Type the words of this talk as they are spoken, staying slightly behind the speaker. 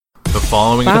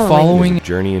following is a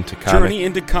journey into comics. Journey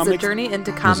into comics. Journey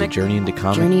into Is comics. a journey into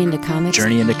comics. Journey into comics.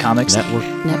 Journey into comics. Network.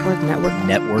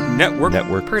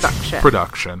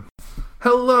 Production.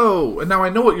 Hello! And now I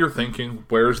know what you're thinking.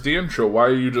 Where's the intro? Why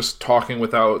are you just talking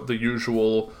without the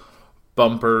usual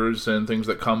bumpers and things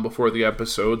that come before the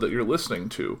episode that you're listening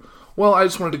to? Well, I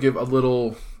just wanted to give a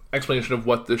little explanation of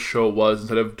what this show was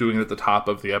instead of doing it at the top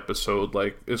of the episode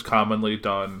like is commonly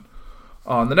done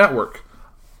on the network.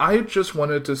 I just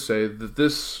wanted to say that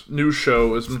this new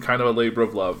show has been kind of a labor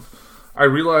of love. I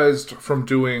realized from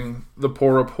doing the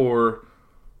Poor Rapport,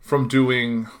 from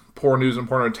doing Poor News and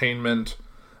Poor Entertainment,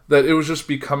 that it was just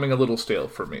becoming a little stale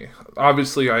for me.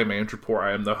 Obviously, I am Andrew Poor.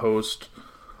 I am the host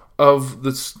of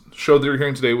this show that you're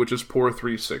hearing today, which is Poor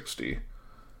 360.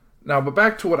 Now, but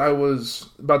back to what I was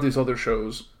about these other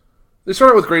shows. They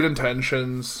started with great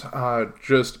intentions,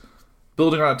 just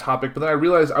building on a topic, but then I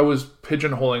realized I was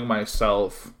pigeonholing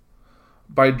myself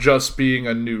by just being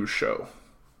a news show.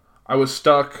 I was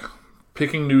stuck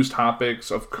picking news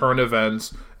topics of current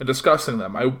events and discussing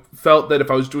them. I felt that if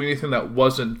I was doing anything that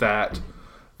wasn't that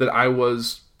I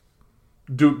was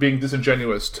being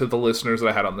disingenuous to the listeners that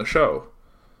I had on the show.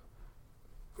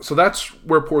 So that's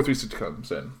where Poor 360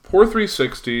 comes in. Poor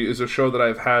 360 is a show that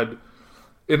I've had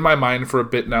in my mind for a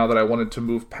bit now that I wanted to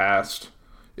move past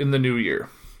in the new year.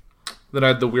 Then I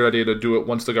had the weird idea to do it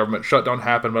once the government shutdown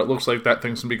happened, but it looks like that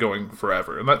thing's going to be going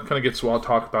forever. And that kind of gets to what I'll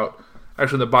talk about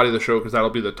actually in the body of the show, because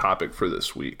that'll be the topic for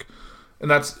this week.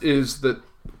 And that is that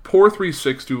Poor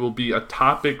 360 will be a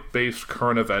topic-based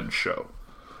current event show.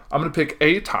 I'm going to pick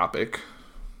a topic,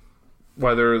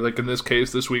 whether, like in this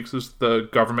case, this week's is the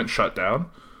government shutdown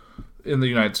in the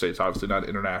United States, obviously not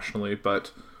internationally,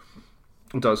 but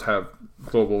it does have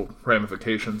global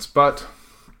ramifications. But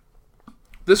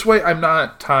this way, I'm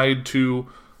not tied to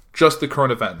just the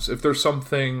current events. If there's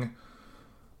something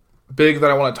big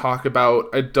that I want to talk about,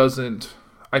 I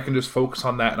can just focus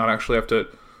on that and not actually have to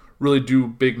really do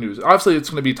big news. Obviously, it's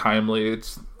going to be timely.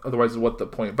 Otherwise, what's the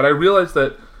point? But I realized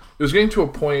that it was getting to a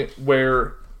point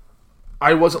where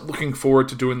I wasn't looking forward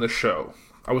to doing the show.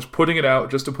 I was putting it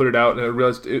out just to put it out, and I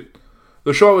realized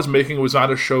the show I was making was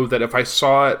not a show that if I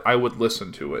saw it, I would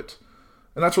listen to it.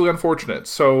 And that's really unfortunate.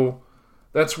 So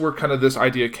that's where kind of this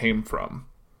idea came from.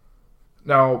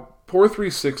 Now, Poor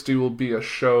 360 will be a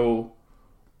show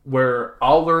where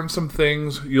I'll learn some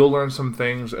things, you'll learn some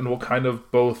things, and we'll kind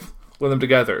of both learn them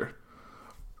together.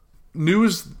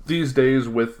 News these days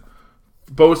with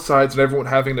both sides and everyone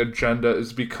having an agenda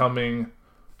is becoming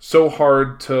so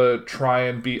hard to try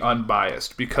and be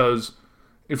unbiased, because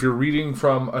if you're reading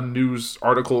from a news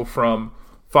article from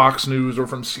Fox News or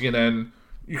from CNN,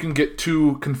 you can get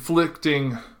two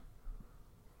conflicting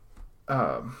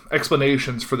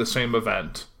explanations for the same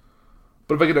event.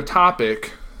 But if I get a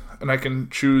topic and I can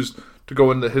choose to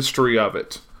go into the history of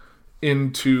it,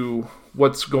 into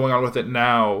what's going on with it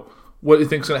now, what you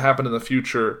think's going to happen in the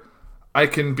future, I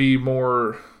can be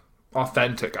more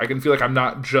authentic. I can feel like I'm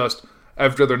not just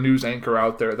every other news anchor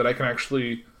out there, that I can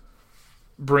actually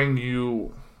bring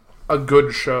you a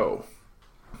good show.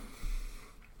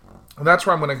 And that's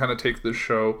where I'm going to kind of take this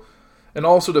show, and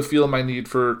also to feel my need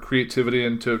for creativity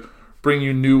and to bring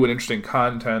you new and interesting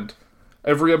content.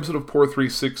 Every episode of Poor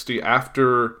 360,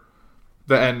 after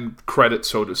the end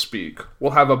credits, so to speak,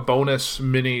 we'll have a bonus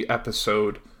mini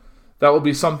episode that will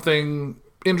be something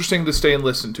interesting to stay and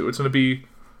listen to. It's going to be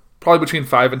probably between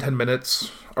 5 and 10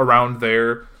 minutes, around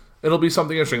there. It'll be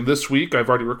something interesting. This week, I've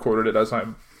already recorded it as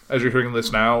you're hearing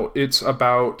this now. It's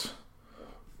about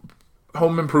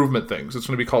home improvement things. It's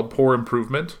going to be called Poor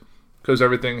Improvement, because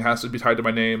everything has to be tied to my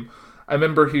name. I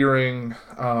remember hearing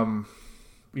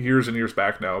years and years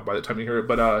back now, by the time you hear it,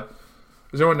 but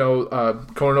does anyone know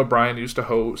Conan O'Brien used to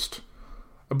host,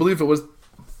 I believe it was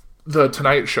The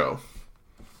Tonight Show.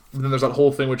 And then there's that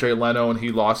whole thing with Jay Leno, and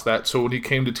he lost that. So when he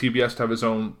came to TBS to have his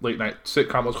own late night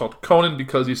sitcom, it was called Conan,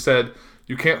 because he said,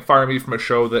 you can't fire me from a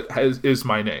show that is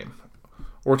my name.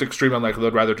 Or it's extremely unlikely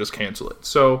they'd rather just cancel it.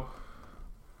 So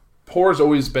Poor has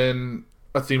always been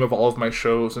a theme of all of my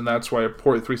shows, and that's why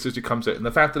Poor 360 comes in. And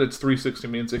the fact that it's 360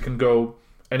 means it can go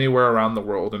anywhere around the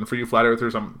world. And for you flat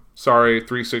earthers, I'm sorry,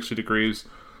 360 degrees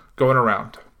going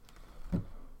around.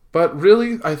 But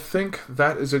really, I think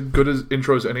that is as good as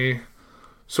intro as any.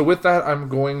 So with that, I'm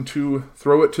going to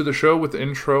throw it to the show with the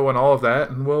intro and all of that,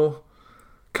 and we'll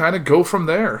kind of go from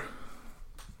there.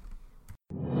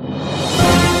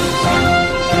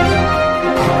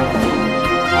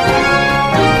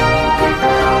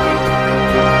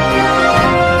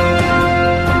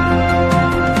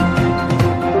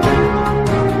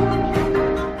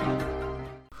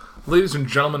 Ladies Ladies and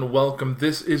gentlemen, welcome.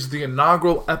 This is the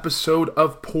inaugural episode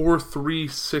of Poor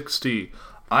 360.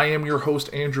 I am your host,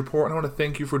 Andrew Poor, and I want to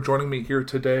thank you for joining me here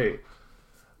today.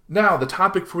 Now, the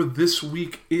topic for this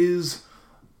week is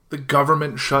the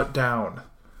government shutdown.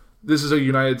 This is a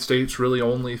United States really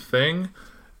only thing,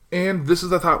 and this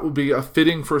is, I thought, would be a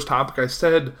fitting first topic. I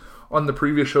said on the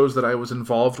previous shows that I was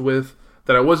involved with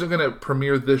that I wasn't going to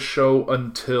premiere this show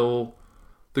until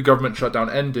the government shutdown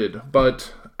ended,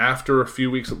 but after a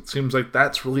few weeks, it seems like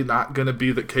that's really not going to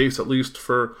be the case, at least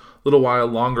for a little while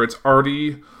longer. It's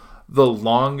already the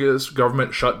longest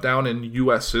government shutdown in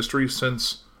U.S. history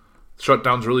since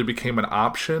shutdowns really became an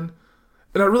option.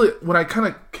 And when I kind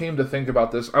of came to think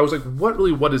about this, I was like,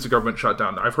 what is a government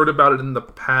shutdown? I've heard about it in the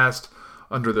past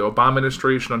under the Obama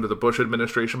administration, under the Bush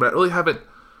administration, but I really haven't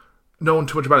known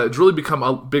too much about it. It's really become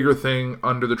a bigger thing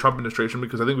under the Trump administration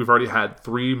because I think we've already had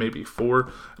 3, maybe 4.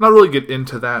 And I'll really get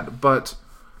into that, but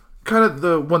kind of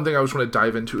the one thing I was going to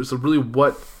dive into is really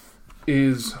what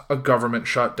is a government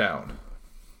shutdown.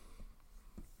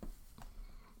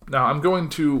 Now, I'm going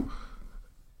to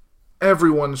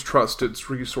everyone's trusted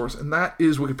resource, and that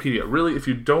is Wikipedia. Really, if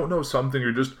you don't know something,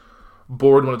 you're just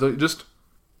bored, just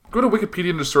go to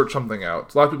Wikipedia and just search something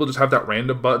out. A lot of people just have that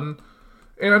random button,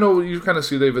 and I know you kind of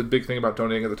see they have a big thing about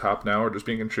donating at the top now, or just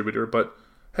being a contributor, but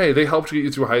hey, they helped you get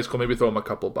you through high school, maybe throw them a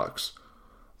couple bucks.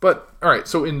 But, alright,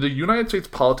 so in the United States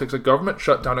politics, a government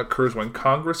shutdown occurs when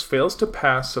Congress fails to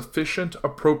pass sufficient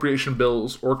appropriation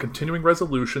bills or continuing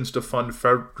resolutions to fund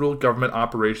federal government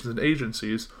operations and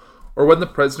agencies, or when the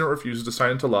president refuses to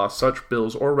sign into law such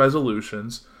bills or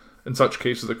resolutions. In such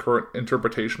cases, the current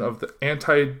interpretation of the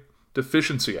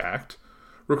Anti-Deficiency Act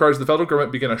requires the federal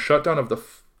government begin a shutdown of the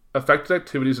affected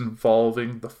activities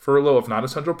involving the furlough of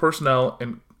non-essential personnel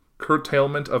and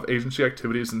curtailment of agency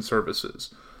activities and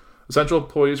services. Essential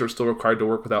employees are still required to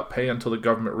work without pay until the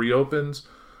government reopens,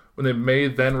 when they may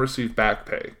then receive back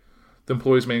pay. The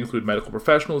employees may include medical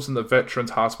professionals in the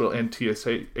Veterans Hospital and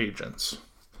TSA agents.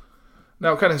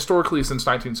 Now, kind of historically, since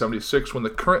 1976, when the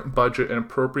current budget and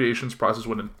appropriations process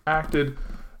was enacted,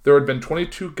 there had been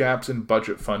 22 gaps in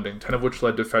budget funding, 10 of which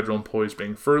led to federal employees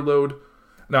being furloughed.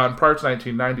 Now, and prior to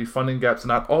 1990, funding gaps did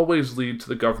not always lead to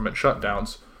the government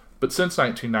shutdowns, but since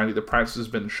 1990, the practice has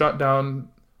been to shut down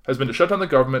the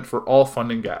government for all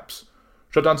funding gaps.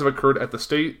 Shutdowns have occurred at the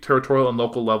state, territorial, and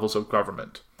local levels of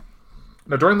government.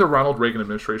 Now, during the Ronald Reagan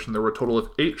administration, there were a total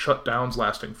of 8 shutdowns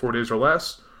lasting 4 days or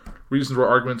less. Reasons were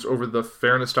arguments over the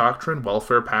Fairness Doctrine,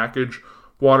 welfare package,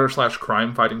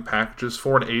 water/crime fighting packages,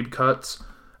 foreign aid cuts,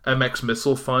 MX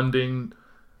missile funding,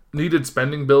 needed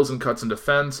spending bills and cuts in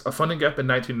defense. A funding gap in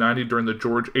 1990 during the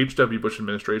George H.W. Bush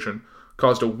administration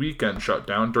caused a weekend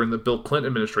shutdown. During the Bill Clinton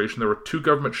administration, there were 2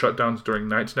 government shutdowns during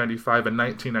 1995 and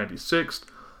 1996,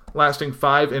 lasting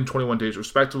 5 and 21 days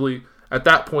respectively, at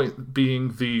that point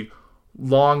being the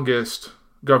longest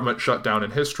government shutdown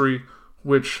in history,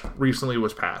 which recently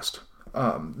was passed.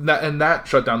 And that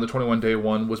shutdown, the 21-day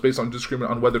one, was based on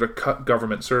disagreement on whether to cut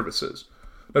government services.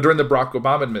 Now, during the Barack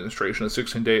Obama administration, a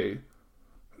 16-day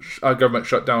government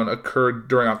shutdown occurred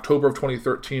during October of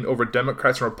 2013 over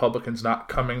Democrats and Republicans not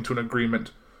coming to an agreement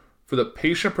for the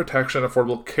Patient Protection and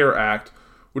Affordable Care Act,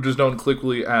 which is known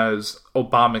colloquially as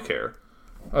Obamacare.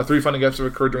 3 funding gaps have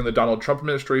occurred during the Donald Trump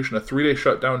administration, a 3-day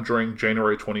shutdown during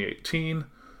January 2018,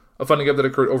 a funding gap that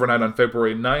occurred overnight on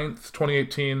February 9th,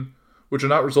 2018, which did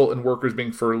not result in workers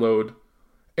being furloughed,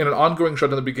 and an ongoing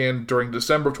shutdown that began during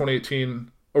December of 2018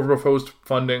 over proposed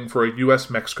funding for a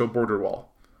U.S.-Mexico border wall.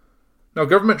 Now,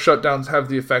 government shutdowns have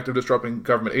the effect of disrupting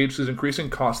government agencies, increasing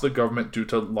costs of the government due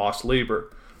to lost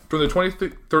labor. During the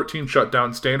 2013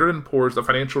 shutdown, Standard & Poor's, the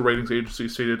financial ratings agency,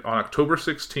 stated on October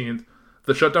 16th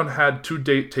the shutdown had to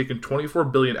date taken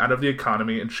 $24 billion out of the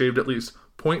economy and shaved at least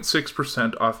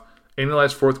 0.6% off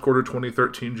annualized fourth quarter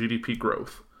 2013 GDP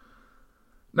growth.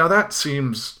 Now, that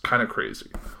seems kind of crazy.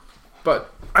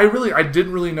 But I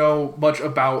didn't really know much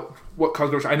about what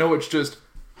caused it. I know it's just,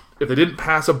 if they didn't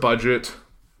pass a budget,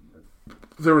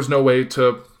 there was no way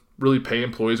to really pay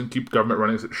employees and keep government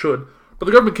running as it should. But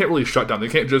the government can't really shut down. They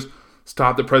can't just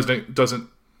stop. The president doesn't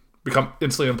become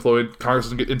instantly employed. Congress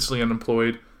doesn't get instantly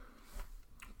unemployed.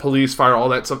 Police, fire, all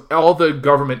that stuff. All the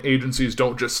government agencies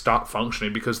don't just stop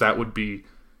functioning because that would be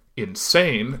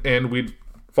insane. And we'd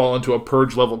fall into a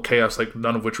purge-level chaos like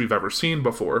none of which we've ever seen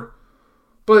before.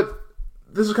 But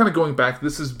this is kind of going back.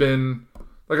 This has been,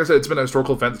 like I said, it's been a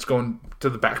historical event that's going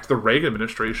back to the Reagan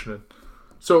administration.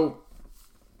 So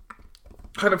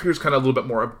here's a little bit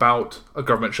more about a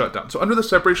government shutdown. So under the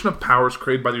separation of powers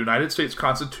created by the United States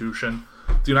Constitution,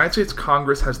 the United States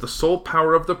Congress has the sole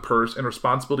power of the purse and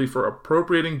responsibility for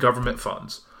appropriating government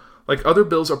funds. Like other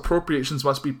bills, appropriations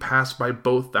must be passed by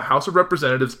both the House of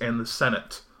Representatives and the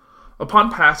Senate. Upon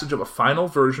passage of a final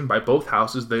version by both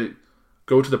houses, they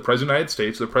go to the President of the United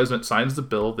States, the President signs the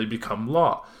bill, they become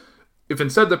law. If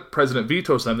instead the President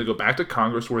vetoes them, they go back to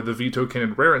Congress, where the veto can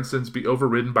in rare instances be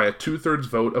overridden by a 2/3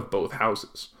 vote of both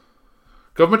houses.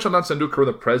 Government shall not send to occur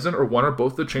when the President or one or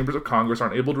both of the chambers of Congress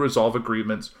are unable to resolve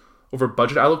agreements over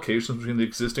budget allocations between the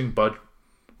existing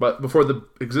before the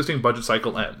existing budget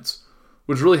cycle ends,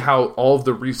 which is really how all of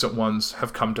the recent ones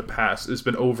have come to pass. It's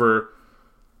been over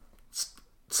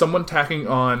someone tacking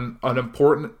on an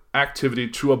important activity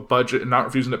to a budget and not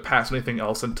refusing to pass anything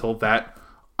else until that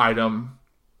item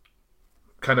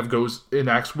kind of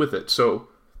enacts with it. So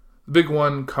the big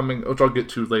one coming, which I'll get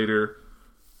to later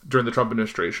during the Trump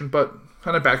administration, but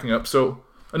kind of backing up. So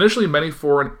initially, many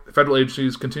foreign federal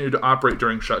agencies continued to operate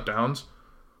during shutdowns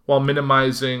while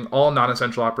minimizing all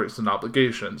non-essential operations and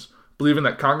obligations, believing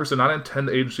that Congress did not intend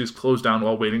the agencies closed down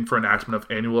while waiting for enactment of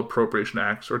annual appropriation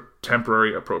acts or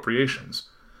temporary appropriations.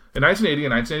 In 1980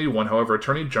 and 1981, however,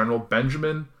 Attorney General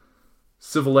Benjamin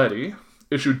Civiletti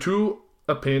issued two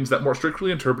opinions that more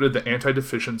strictly interpreted the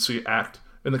Anti-Deficiency Act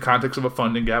in the context of a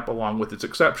funding gap along with its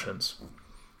exceptions.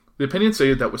 The opinion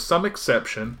stated that with some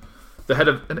exception, the head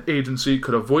of an agency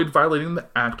could avoid violating the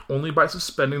act only by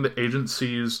suspending the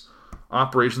agency's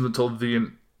operations until the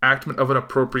enactment of an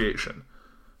appropriation.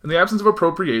 In the absence of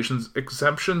appropriations,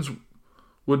 exemptions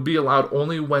would be allowed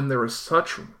only when there is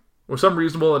some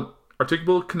reasonable and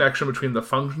articulable connection between the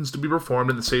functions to be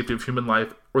performed and the safety of human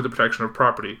life or the protection of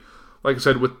property. Like I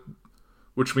said,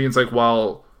 which means like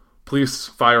while police,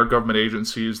 fire, government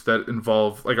agencies that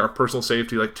involve like our personal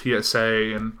safety, like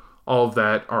TSA and all of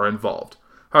that are involved.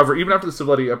 However, even after the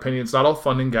Civiletti opinions, not all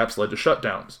funding gaps led to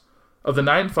shutdowns. Of the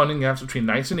 9 funding gaps between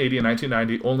 1980 and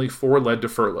 1990, only 4 led to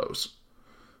furloughs.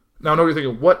 Now I know you're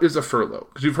thinking, what is a furlough?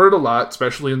 Because you've heard a lot,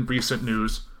 especially in recent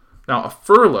news. Now, a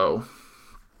furlough,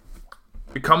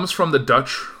 it comes from the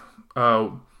Dutch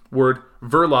word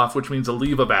verlof, which means a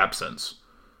leave of absence.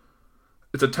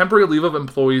 It's a temporary leave of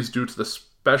employees due to the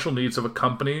special needs of a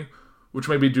company, which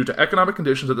may be due to economic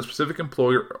conditions of the specific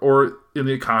employer or in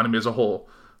the economy as a whole.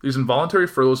 These involuntary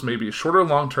furloughs may be short or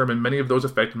long-term, and many of those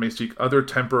affected may seek other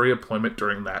temporary employment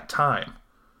during that time.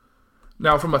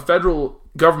 Now, from a federal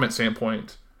government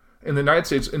standpoint, in the United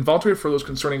States, involuntary furloughs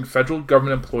concerning federal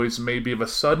government employees may be of a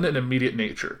sudden and immediate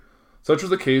nature. Such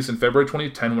was the case in February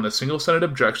 2010 when a single Senate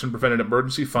objection prevented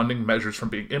emergency funding measures from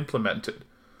being implemented.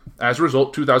 As a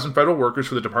result, 2,000 federal workers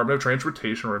for the Department of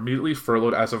Transportation were immediately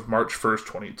furloughed as of March 1st,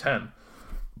 2010.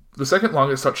 The second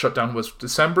longest such shutdown was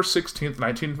December 16,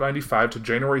 1995 to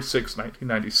January 6,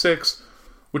 1996,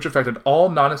 which affected all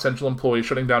non-essential employees,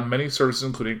 shutting down many services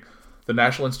including the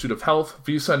National Institute of Health,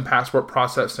 visa and passport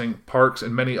processing, parks,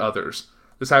 and many others.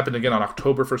 This happened again on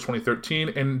October 1st, 2013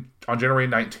 and on January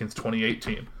 19th,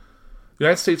 2018. The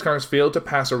United States Congress failed to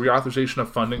pass a reauthorization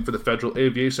of funding for the Federal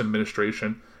Aviation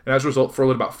Administration, and as a result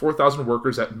furloughed about 4,000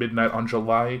 workers at midnight on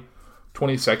July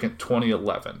 22nd,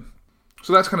 2011.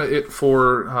 So that's kind of it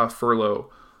for furlough.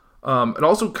 It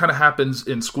also kind of happens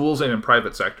in schools and in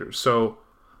private sectors. So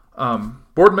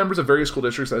board members of various school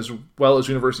districts as well as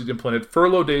universities implemented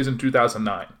furlough days in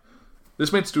 2009.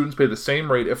 This made students pay the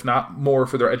same rate, if not more,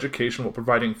 for their education while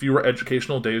providing fewer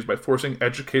educational days by forcing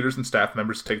educators and staff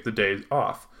members to take the days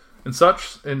off. In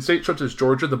states such as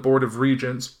Georgia, the Board of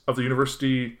Regents of the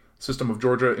University System of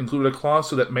Georgia included a clause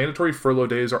so that mandatory furlough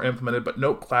days are implemented but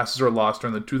no classes are lost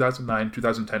during the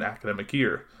 2009-2010 academic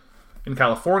year. In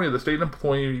California, the State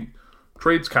Employee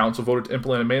Trades Council voted to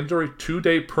implement a mandatory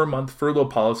 2-day per month furlough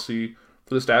policy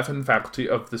for the staff and faculty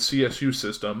of the CSU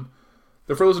system.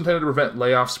 The furloughs intended to prevent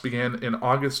layoffs began in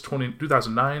August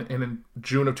 2009 and in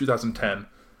June of 2010.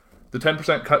 The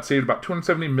 10% cut saved about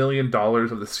 $270 million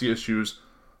of the CSU's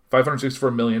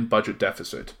 $564 million budget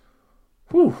deficit.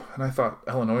 Whew, and I thought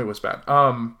Illinois was bad.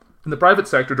 In the private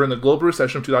sector, during the global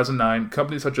recession of 2009,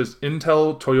 companies such as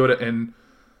Intel, Toyota, and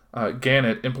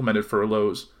Gannett implemented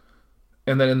furloughs.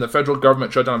 And then in the federal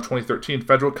government shutdown of 2013,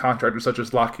 federal contractors such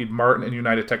as Lockheed Martin and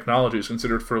United Technologies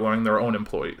considered furloughing their own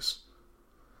employees.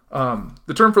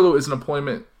 The term furlough in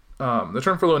employment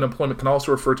can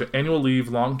also refer to annual leave,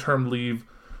 long-term leave,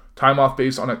 time off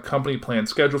based on a company planned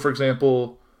schedule. For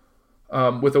example,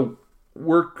 with a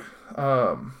work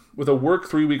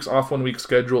 3 weeks off 1 week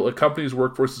schedule, a company's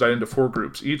workforce is divided into 4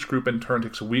 groups. Each group in turn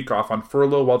takes a week off on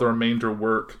furlough while the remainder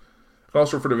work. It can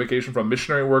also refer to vacation from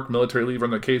missionary work, military leave, or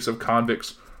in the case of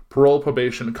convicts, parole,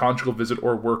 probation, conjugal visit,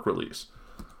 or work release.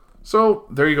 So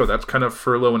there you go. That's kind of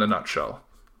furlough in a nutshell.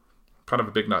 Kind of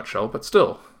a big nutshell, but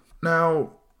still.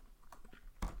 Now,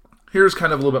 here's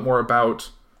kind of a little bit more about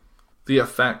the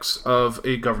effects of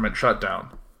a government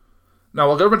shutdown. Now,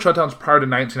 while government shutdowns prior to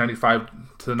 1995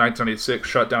 to the 1996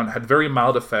 shutdown had very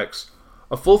mild effects,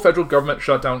 a full federal government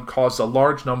shutdown caused a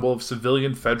large number of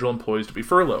civilian federal employees to be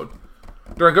furloughed.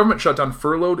 During a government shutdown,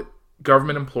 furloughed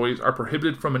government employees are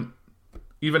prohibited from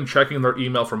even checking their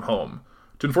email from home.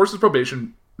 To enforce this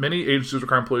prohibition, many agencies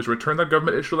require employees to return their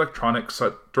government-issued electronics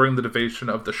during the duration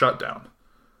of the shutdown.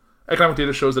 Economic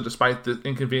data shows that despite the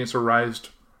inconvenience arised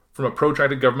from a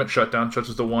protracted government shutdown, such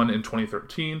as the one in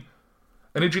 2013,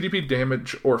 any GDP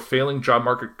damage or failing job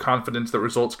market confidence that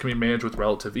results can be managed with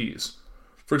relative ease.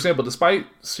 For example, despite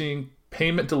seeing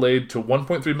payment delayed to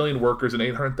 1.3 million workers and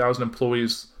 800,000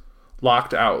 employees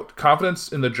locked out,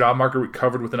 confidence in the job market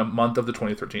recovered within a month of the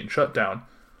 2013 shutdown,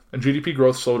 and GDP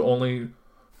growth slowed only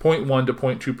 0.1 to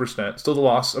 0.2%. Still, the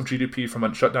loss of GDP from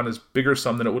a shutdown is bigger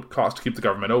sum than it would cost to keep the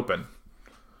government open.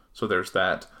 So there's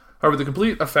that. However, the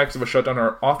complete effects of a shutdown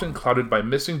are often clouded by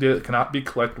missing data that cannot be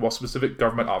collected while specific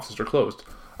government offices are closed.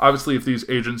 Obviously, if these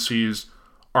agencies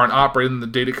aren't operating, the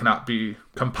data cannot be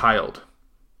compiled.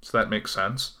 So that makes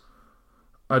sense.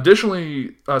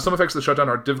 Additionally, some effects of the shutdown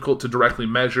are difficult to directly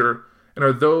measure and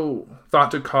are though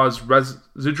thought to cause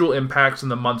residual impacts in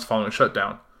the months following a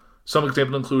shutdown. Some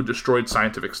examples include destroyed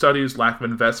scientific studies, lack of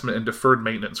investment, and deferred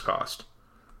maintenance cost.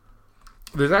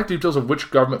 The exact details of which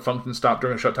government functions stopped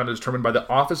during a shutdown is determined by the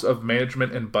Office of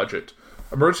Management and Budget.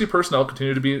 Emergency personnel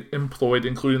continue to be employed,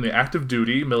 including the active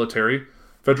duty, military,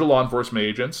 federal law enforcement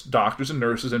agents, doctors and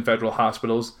nurses in federal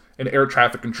hospitals, and air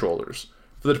traffic controllers.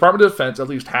 For the Department of Defense, at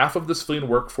least half of the civilian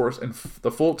workforce and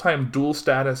the full-time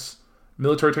dual-status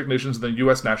military technicians in the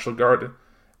U.S. National Guard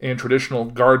and traditional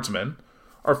guardsmen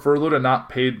are furloughed and not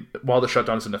paid while the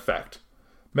shutdown is in effect.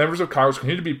 Members of Congress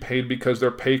continue to be paid because their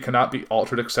pay cannot be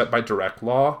altered except by direct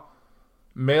law.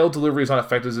 Mail delivery is not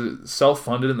affected as it is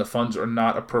self-funded and the funds are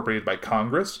not appropriated by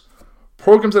Congress.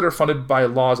 Programs that are funded by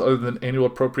laws other than annual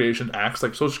appropriation acts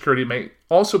like Social Security may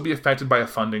also be affected by a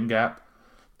funding gap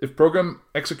if program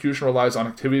execution relies on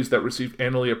activities that receive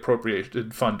annually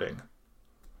appropriated funding.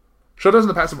 Shutdowns in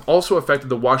the past have also affected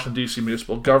the Washington, D.C.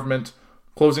 municipal government,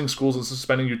 closing schools and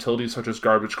suspending utilities such as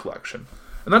garbage collection.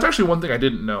 And that's actually one thing I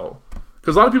didn't know.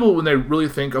 Because a lot of people, when they really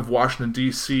think of Washington,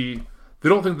 D.C., they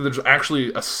don't think that there's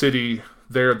actually a city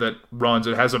there that runs.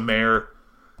 It has a mayor.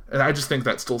 And I just think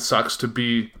that still sucks to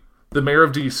be the mayor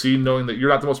of D.C. knowing that you're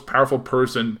not the most powerful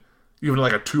person, even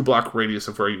like a 2-block radius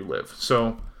of where you live.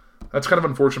 So that's kind of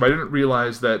unfortunate. But I didn't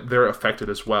realize that they're affected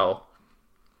as well.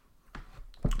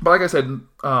 But like I said,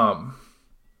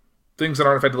 things that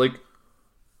aren't affected, like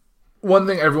one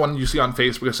thing everyone you see on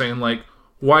Facebook is saying, like,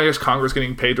 why is Congress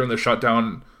getting paid during the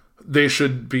shutdown? They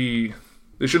shouldn't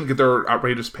get their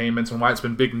outrageous payments, and why it's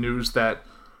been big news that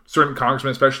certain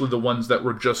congressmen, especially the ones that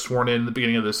were just sworn in the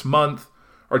beginning of this month,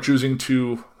 are choosing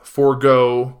to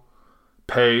forego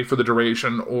pay for the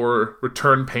duration or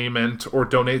return payment or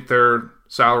donate their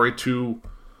salary to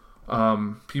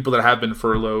people that have been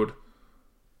furloughed.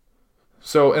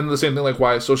 So, and the same thing like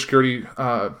why Social Security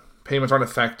payments aren't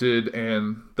affected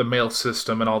and the mail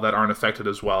system and all that aren't affected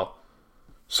as well.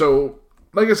 So,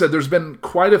 like I said, there's been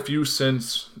quite a few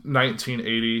since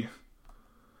 1980.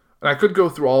 And I could go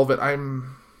through all of it.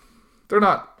 They're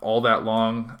not all that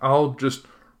long. I'll just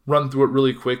run through it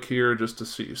really quick here just to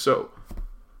see. So,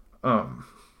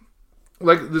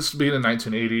 like this being in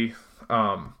 1980,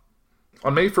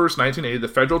 on May 1st, 1980, the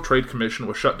Federal Trade Commission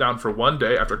was shut down for one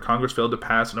day after Congress failed to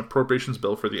pass an appropriations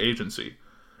bill for the agency.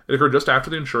 It occurred just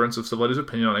after the insurance of Civility's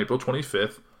opinion on April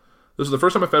 25th. This was the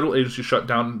first time a federal agency shut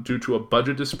down due to a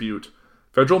budget dispute.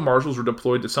 Federal marshals were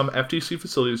deployed to some FTC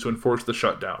facilities to enforce the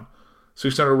shutdown.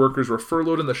 600 workers were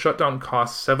furloughed and the shutdown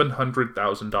cost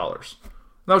 $700,000.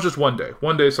 That was just one day.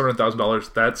 One day,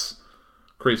 $700,000. That's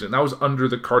crazy. And that was under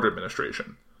the Carter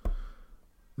administration.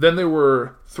 Then there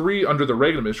were 3 under the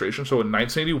Reagan administration. So in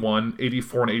 1981,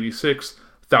 84, and 86,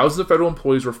 thousands of federal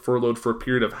employees were furloughed for a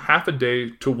period of half a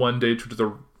day to one day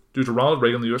due to Ronald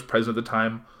Reagan, the U.S. president at the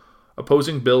time,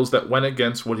 opposing bills that went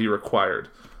against what he required.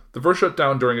 The first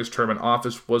shutdown during his term in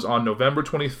office was on November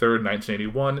 23,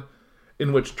 1981,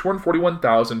 in which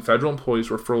 241,000 federal employees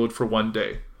were furloughed for one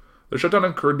day. The shutdown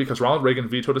occurred because Ronald Reagan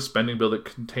vetoed a spending bill that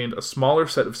contained a smaller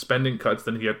set of spending cuts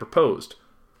than he had proposed.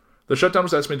 The shutdown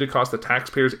was estimated to cost the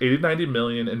taxpayers $80-90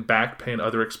 million in back pay and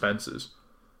other expenses.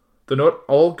 The note,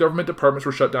 all government departments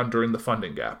were shut down during the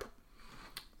funding gap.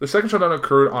 The second shutdown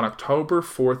occurred on October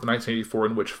 4th, 1984,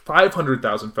 in which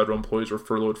 500,000 federal employees were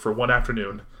furloughed for one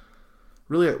afternoon.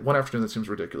 Really, at one afternoon, that seems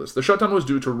ridiculous. The shutdown was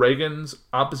due to Reagan's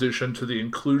opposition to the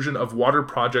inclusion of water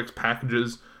project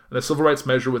packages and a civil rights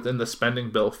measure within the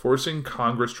spending bill, forcing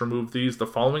Congress to remove these the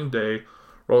following day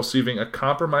while receiving a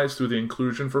compromise through the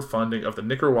inclusion for funding of the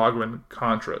Nicaraguan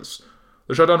Contras.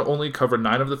 The shutdown only covered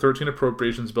 9 of the 13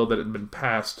 appropriations bill that had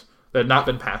not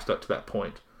been passed up to that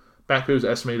point. Back pay was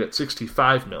estimated at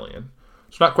 $65 million.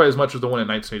 So not quite as much as the one in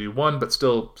 1981, but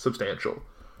still substantial.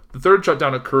 The third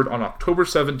shutdown occurred on October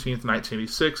 17,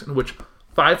 1986, in which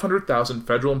 500,000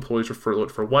 federal employees were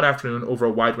furloughed for one afternoon over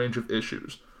a wide range of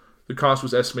issues. The cost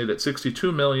was estimated at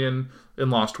 $62 million in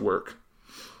lost work.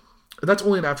 And that's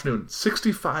only an afternoon.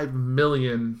 $65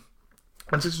 million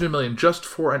and $62 million just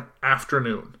for an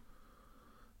afternoon.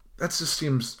 That just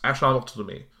seems astronomical to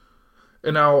me.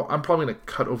 And now, I'm probably going to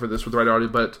cut over this with the right audio,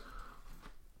 but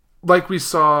like we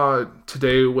saw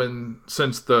today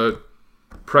since the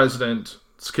president's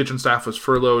kitchen staff was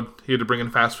furloughed, he had to bring in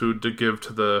fast food to give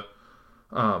to the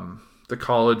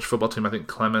college football team, I think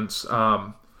Clements.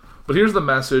 But here's the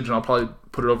message, and I'll probably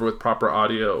put it over with proper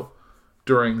audio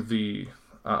during the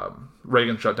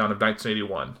Reagan shutdown of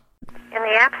 1981. In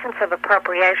the absence of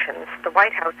appropriations, the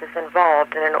White House is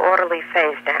involved in an orderly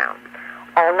phase-down.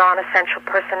 All non-essential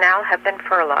personnel have been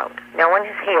furloughed. No one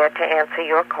is here to answer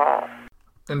your call.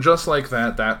 And just like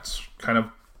that, that's kind of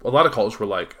a lot of calls were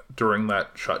like during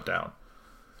that shutdown.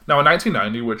 Now, in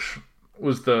 1990, which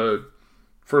was the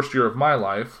first year of my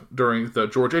life, during the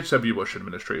George H.W. Bush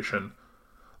administration,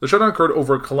 the shutdown occurred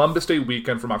over Columbus Day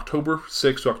weekend from October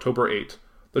 6 to October 8.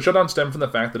 The shutdown stemmed from the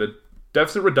fact that a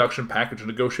deficit reduction package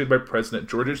negotiated by President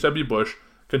George H.W. Bush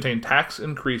contained tax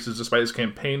increases despite his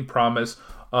campaign promise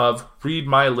of read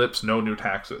my lips, no new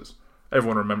taxes.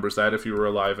 Everyone remembers that if you were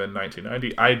alive in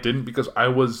 1990. I didn't, because I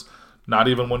was not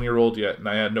even 1 year old yet, and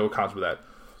I had no concept of that.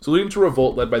 So leading to a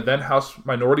revolt led by then House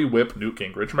Minority Whip Newt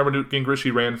Gingrich. Remember Newt Gingrich?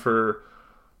 He ran for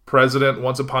president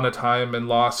once upon a time and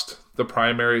lost the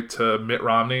primary to Mitt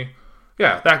Romney.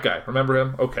 Yeah, that guy. Remember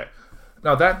him? Okay.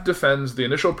 Now that defends the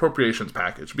initial appropriations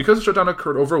package. Because the shutdown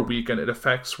occurred over a weekend, its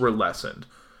effects were lessened,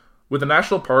 with the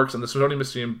national parks and the Smithsonian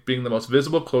Museum being the most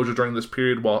visible closure during this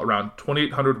period, while around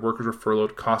 2,800 workers were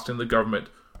furloughed, costing the government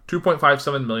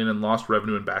 $2.57 million in lost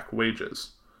revenue and back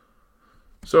wages.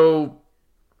 So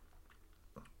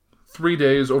 3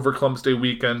 days over Columbus Day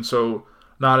weekend, so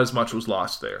not as much was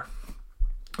lost there.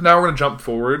 Now we're going to jump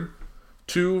forward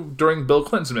to during Bill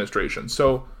Clinton's administration.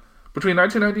 So between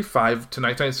 1995 to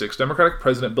 1996, Democratic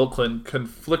President Bill Clinton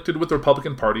conflicted with the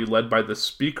Republican Party led by the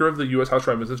Speaker of the U.S. House of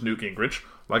Representatives, Newt Gingrich.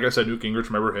 Like I said, Newt Gingrich,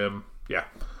 remember him? Yeah.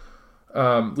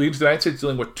 Leading to the United States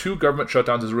dealing with 2 government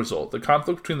shutdowns as a result. The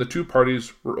conflict between the two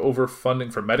parties were over funding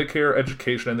for Medicare,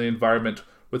 education, and the environment,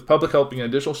 with public health being an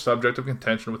additional subject of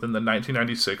contention within the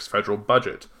 1996 federal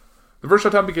budget. The first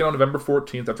shutdown began on November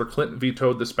 14th after Clinton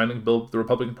vetoed the spending bill the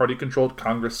Republican Party-controlled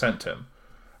Congress sent him.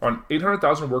 Around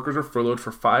 800,000 workers were furloughed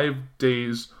for 5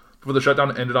 days before the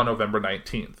shutdown ended on November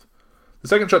 19th. The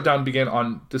second shutdown began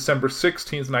on December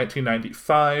 16th,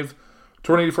 1995.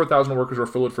 284,000 workers were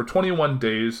furloughed for 21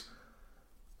 days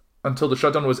until the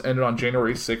shutdown was ended on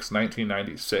January 6,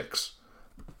 1996.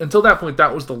 Until that point,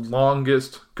 that was the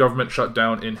longest government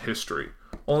shutdown in history,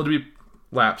 only to be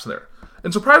lapsed there.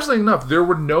 And surprisingly enough, there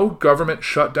were no government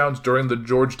shutdowns during the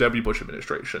George W. Bush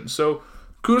administration, so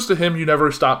kudos to him, you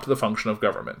never stopped the function of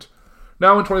government.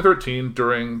 Now in 2013,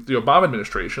 during the Obama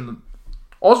administration,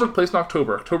 all took place in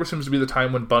October. October seems to be the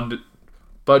time when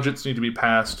budgets need to be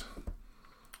passed.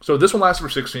 So this one lasted for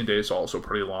 16 days, so also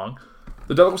pretty long.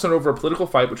 The delegates sent over a political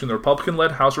fight between the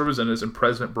Republican-led House of Representatives and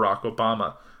President Barack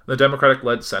Obama, and the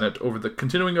Democratic-led Senate over the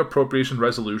Continuing Appropriation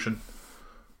Resolution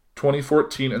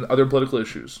 2014 and other political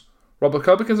issues.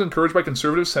 Republicans, encouraged by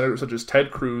conservative senators such as Ted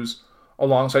Cruz,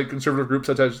 alongside conservative groups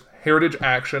such as Heritage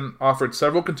Action, offered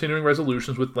several continuing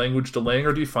resolutions with language delaying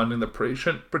or defunding the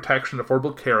Patient Protection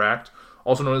Affordable Care Act,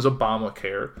 also known as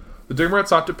Obamacare. The Democrats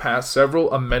sought to pass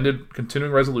several amended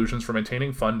continuing resolutions for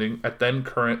maintaining funding at then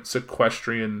current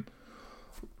sequestrian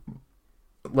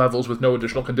levels with no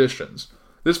additional conditions.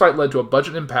 This fight led to a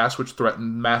budget impasse which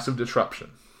threatened massive disruption.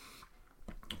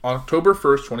 On October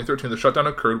 1st, 2013, the shutdown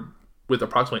occurred with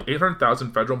approximately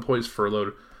 800,000 federal employees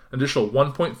furloughed, an additional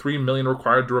 1.3 million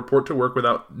required to report to work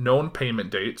without known payment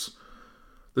dates.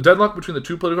 The deadlock between the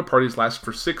two political parties lasted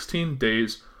for 16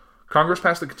 days. Congress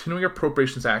passed the Continuing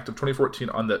Appropriations Act of 2014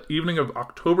 on the evening of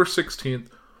October 16th,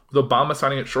 with Obama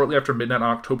signing it shortly after midnight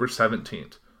on October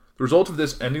 17th. The result of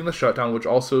this ending the shutdown, which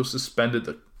also suspended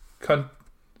the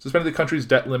country's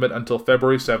debt limit until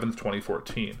February 7th,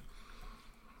 2014. And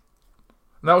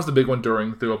that was the big one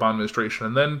during the Obama administration.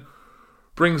 And then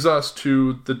brings us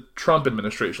to the Trump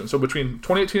administration. So between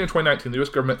 2018 and 2019, the U.S.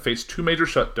 government faced 2 major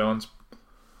shutdowns.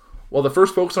 While the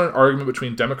first focused on an argument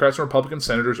between Democrats and Republican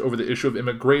senators over the issue of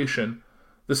immigration,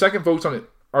 the second focused on an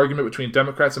argument between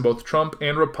Democrats and both Trump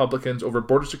and Republicans over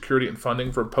border security and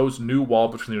funding for a proposed new wall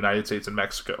between the United States and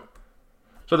Mexico.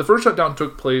 So the first shutdown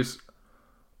took place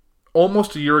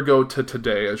almost a year ago to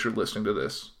today, as you're listening to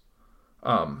this.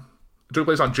 It took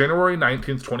place on January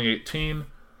 19th, 2018.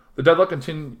 The deadlock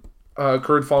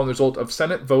occurred following the result of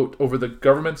Senate vote over the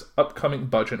government's upcoming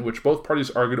budget, in which both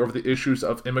parties argued over the issues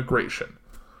of immigration.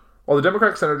 While the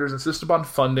Democratic senators insisted upon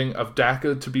funding of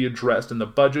DACA to be addressed in the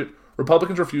budget,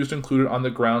 Republicans refused to include it on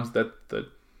the grounds that the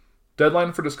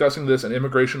deadline for discussing this and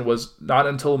immigration was not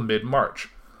until mid-March.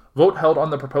 Vote held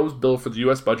on the proposed bill for the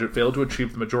U.S. budget failed to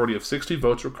achieve the majority of 60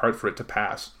 votes required for it to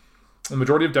pass. The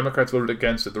majority of Democrats voted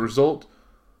against it. The result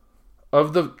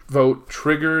of the vote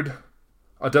triggered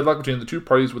a deadlock between the two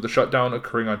parties, with the shutdown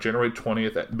occurring on January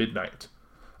 20th at midnight.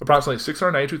 Approximately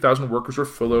 692,000 workers were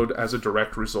furloughed as a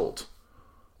direct result.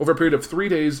 Over a period of 3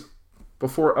 days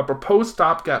before a proposed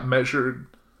stopgap measure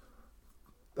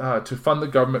to fund the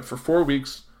government for 4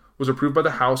 weeks was approved by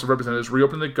the House of Representatives,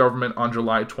 reopening the government on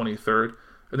July 23rd.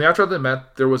 In the aftermath of the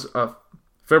met, there was a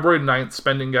February 9th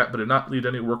spending gap, but did not lead to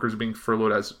any workers being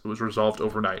furloughed, as it was resolved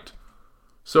overnight.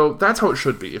 So that's how it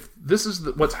should be. If this is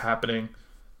what's happening,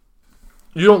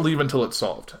 you don't leave until it's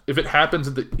solved. If it happens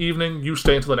in the evening, you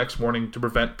stay until the next morning to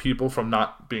prevent people from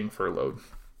not being furloughed.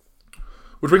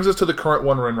 Which brings us to the current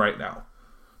one we're in right now.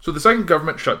 So the second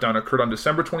government shutdown occurred on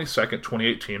December 22nd,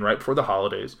 2018, right before the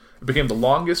holidays. It became the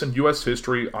longest in U.S.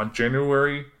 history on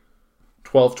January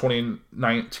 12,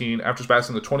 2019, after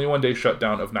passing the 21-day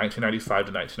shutdown of 1995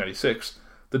 to 1996.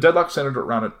 The deadlock centered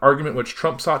around an argument which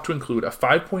Trump sought to include a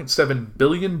 $5.7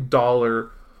 billion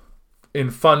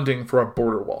in funding for a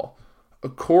border wall. A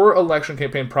core election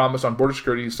campaign promise on border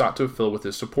security he sought to fulfill with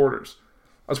his supporters.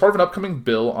 As part of an upcoming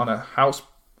bill on a House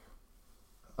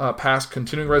passed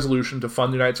continuing resolution to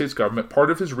fund the United States government,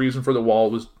 part of his reason for the wall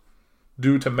was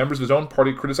due to members of his own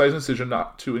party criticizing the decision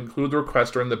not to include the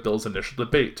request during the bill's initial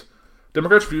debate.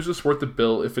 Democrats refused to support the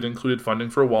bill if it included funding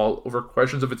for a wall over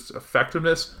questions of its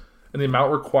effectiveness and the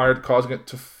amount required, causing it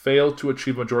to fail to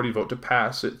achieve a majority vote to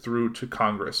pass it through to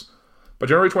Congress. By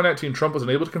January 2019, Trump was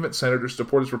unable to convince senators to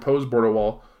support his proposed border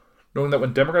wall, knowing that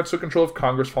when Democrats took control of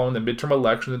Congress following the midterm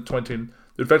elections in 2018,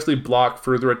 they effectively blocked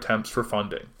further attempts for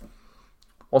funding.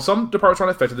 While some departments are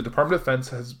unaffected, the Department of Defense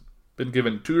has been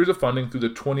given 2 years of funding through the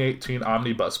 2018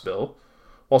 Omnibus Bill,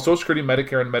 while Social Security,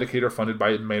 Medicare, and Medicaid are funded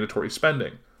by mandatory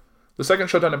spending. The second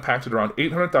shutdown impacted around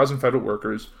 800,000 federal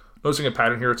workers. Noticing a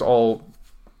pattern here, it's all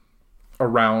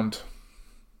around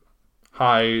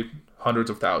high hundreds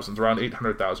of thousands, around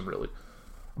 800,000 really.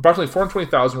 Approximately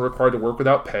 420,000 were required to work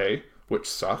without pay, which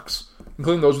sucks,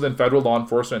 including those within federal law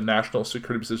enforcement and national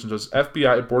security positions such as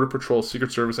FBI, Border Patrol,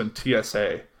 Secret Service, and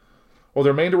TSA. While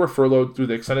the remainder were furloughed through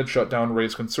the extended shutdown,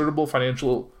 raised considerable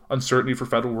financial uncertainty for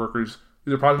federal workers,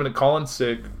 either probably to call in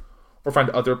sick or find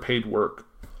other paid work,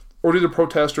 or to either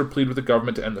protest or plead with the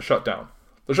government to end the shutdown.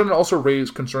 The shutdown also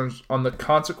raised concerns on the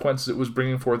consequences it was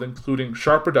bringing forth, including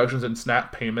sharp reductions in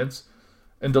SNAP payments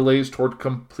and delays toward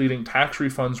completing tax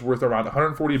refunds worth around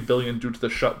 $140 billion due to the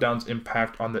shutdown's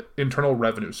impact on the Internal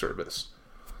Revenue Service.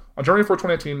 On January 4,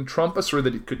 2019, Trump asserted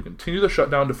that he could continue the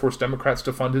shutdown to force Democrats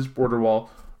to fund his border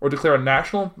wall or declare a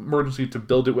national emergency to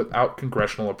build it without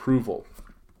congressional approval.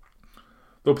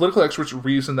 Though political experts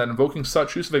reasoned that invoking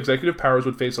such use of executive powers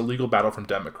would face a legal battle from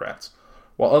Democrats,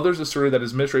 while others asserted that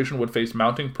his administration would face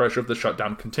mounting pressure if the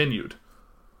shutdown continued.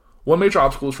 One major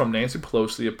obstacle was from Nancy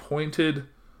Pelosi, the appointed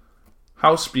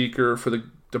House Speaker for the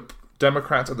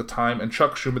Democrats at the time, and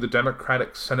Chuck Schumer, the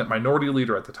Democratic Senate Minority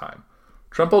Leader at the time.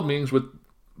 Trump held meetings with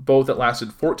both that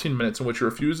lasted 14 minutes, in which he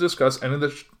refused to discuss ending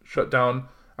the shutdown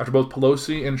after both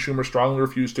Pelosi and Schumer strongly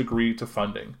refused to agree to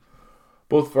funding.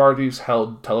 Both parties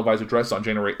held televised addresses on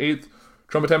January 8th.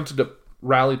 Trump attempted to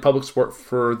rally public support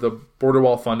for the border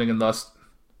wall funding and thus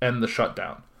end the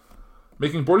shutdown,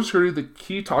 making border security the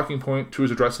key talking point to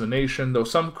his address to the nation, though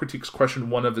some critiques questioned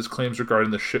one of his claims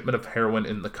regarding the shipment of heroin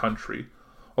in the country.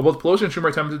 While both Pelosi and Schumer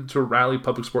attempted to rally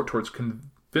public support towards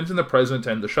convincing the president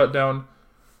to end the shutdown,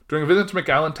 during a visit to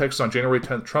McAllen, Texas on January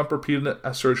 10th, Trump repeated an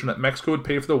assertion that Mexico would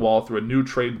pay for the wall through a new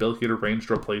trade bill he had arranged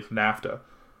to replace NAFTA,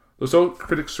 though some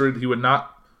critics asserted he would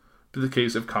not be the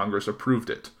case if Congress approved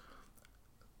it.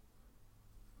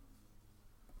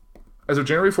 As of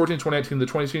January 14, 2019, the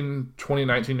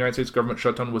 2019 United States government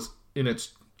shutdown was in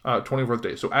its 24th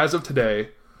day. So as of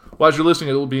today, well, as you're listening,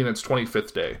 it will be in its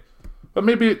 25th day. But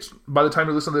maybe by the time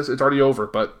you listen to this, it's already over,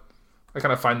 but I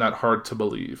kind of find that hard to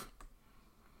believe.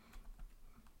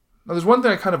 Now, there's one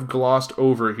thing I kind of glossed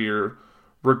over here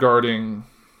regarding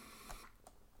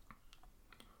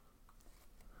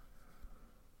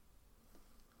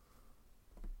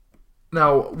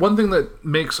Now, one thing that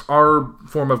makes our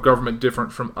form of government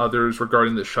different from others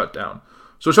regarding this shutdown.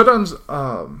 So shutdowns,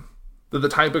 the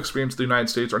type of experience of the United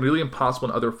States, are nearly impossible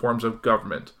in other forms of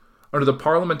government. Under the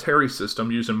parliamentary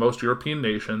system used in most European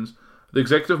nations, the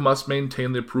executive must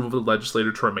maintain the approval of the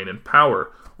legislature to remain in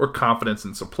power, or confidence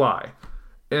in supply.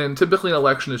 And typically an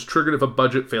election is triggered if a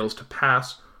budget fails to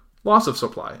pass, loss of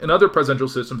supply. In other presidential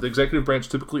systems, the executive branch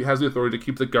typically has the authority to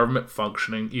keep the government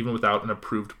functioning even without an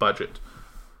approved budget.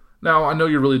 Now, I know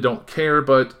you really don't care,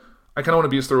 but I kind of want to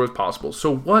be as thorough as possible.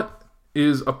 So what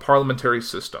is a parliamentary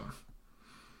system?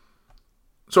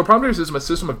 So a parliamentary system is a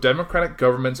system of democratic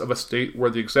governments of a state where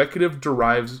the executive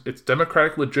derives its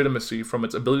democratic legitimacy from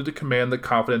its ability to command the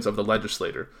confidence of the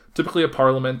legislator, typically a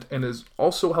parliament, and is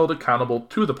also held accountable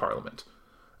to the parliament.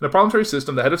 In a parliamentary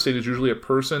system, the head of state is usually a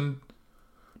person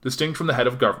distinct from the head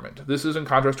of government. This is in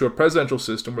contrast to a presidential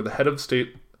system where the head of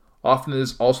state often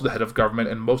is also the head of government,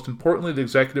 and most importantly, the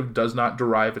executive does not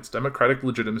derive its democratic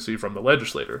legitimacy from the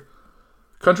legislator.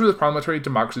 Countries with parliamentary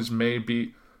democracies may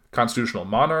be constitutional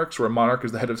monarchs, where a monarch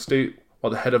is the head of state, while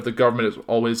the head of the government is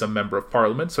always a member of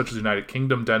parliament, such as the United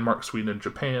Kingdom, Denmark, Sweden, and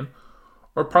Japan,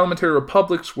 or parliamentary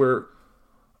republics, where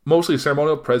mostly a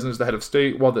ceremonial president is the head of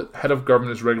state, while the head of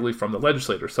government is regularly from the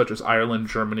legislator, such as Ireland,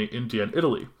 Germany, India, and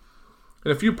Italy.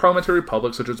 In a few parliamentary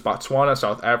republics, such as Botswana,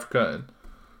 South Africa, and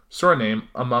Suriname,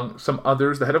 among some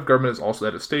others, the head of government is also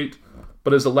the head of state,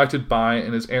 but is elected by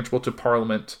and is answerable to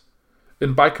parliament.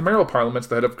 In bicameral parliaments,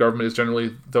 the head of government is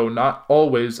generally, though not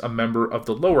always, a member of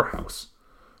the lower house.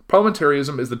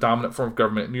 Parliamentarism is the dominant form of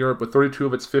government in Europe, with 32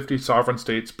 of its 50 sovereign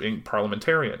states being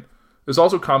parliamentarian. It is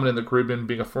also common in the Caribbean,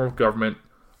 being a form of government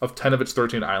of 10 of its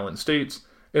 13 island states,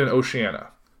 and in Oceania.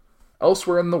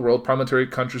 Elsewhere in the world, parliamentary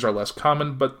countries are less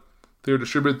common, but they are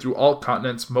distributed through all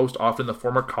continents, most often the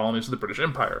former colonies of the British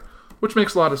Empire, which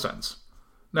makes a lot of sense.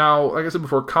 Now, like I said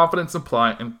before, confidence in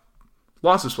supply and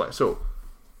loss of supply. So,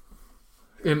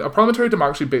 in a parliamentary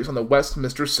democracy based on the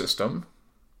Westminster system,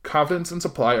 confidence and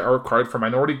supply are required for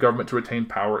minority government to retain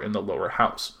power in the lower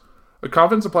house. A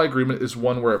confidence supply agreement is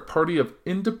one where a party of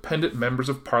independent members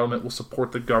of parliament will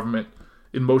support the government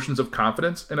in motions of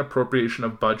confidence and appropriation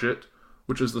of budget,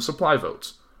 which is the supply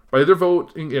votes, by either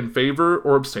voting in favor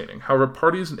or abstaining. However,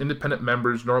 parties and independent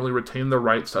members normally retain the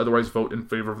rights to otherwise vote in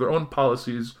favor of their own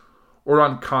policies or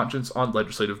on conscience on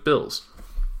legislative bills.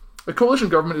 A coalition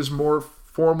government is more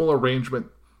formal arrangement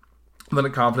than a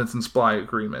confidence and supply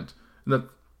agreement.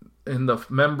 In the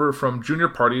member from junior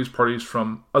parties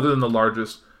from other than the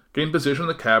largest, gain position in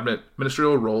the cabinet,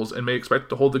 ministerial roles, and may expect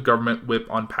to hold the government whip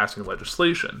on passing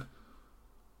legislation.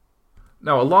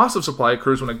 Now, a loss of supply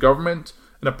occurs when a government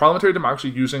in a parliamentary democracy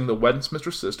using the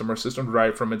Westminster system or system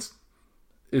derived from its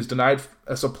is denied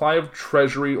a supply of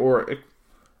treasury or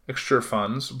extra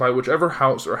funds by whichever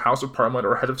house or house of parliament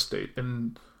or head of state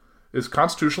and is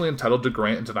constitutionally entitled to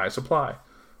grant and deny supply.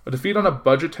 A defeat on a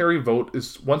budgetary vote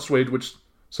is one way to which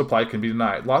supply can be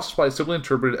denied. Loss of supply is simply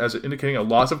interpreted as indicating a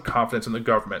loss of confidence in the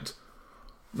government.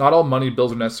 Not all money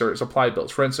bills are necessary supply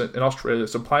bills. For instance, in Australia,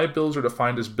 supply bills are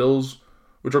defined as bills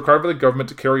which are required by the government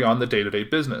to carry on the day-to-day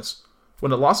business.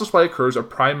 When a loss of supply occurs, a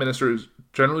prime minister is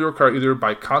generally required either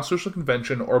by constitutional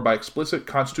convention or by explicit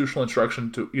constitutional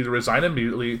instruction to either resign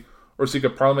immediately or seek a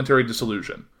parliamentary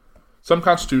dissolution. Some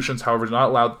constitutions, however, do not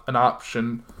allow an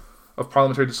option of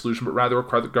parliamentary dissolution, but rather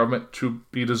require the government to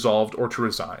be dissolved or to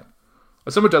resign.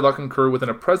 A similar deadlock can occur within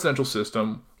a presidential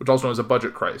system, which is also known as a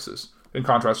budget crisis. In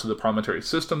contrast to the parliamentary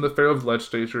system, the failure of the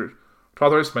legislature to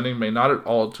authorize spending may not at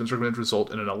all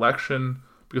result in an election,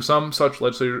 because some such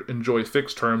legislators enjoy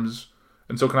fixed terms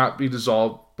and so cannot be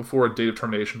dissolved before a date of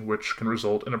termination, which can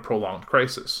result in a prolonged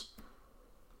crisis.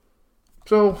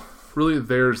 So, really,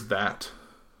 there's that.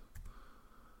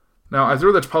 Now, I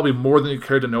know that's probably more than you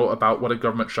care to know about what a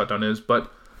government shutdown is, but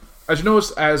as you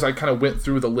notice, as I kind of went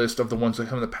through the list of the ones that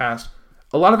come in the past,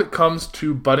 a lot of it comes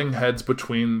to butting heads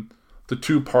between the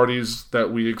two parties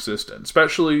that we exist in,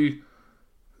 especially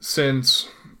since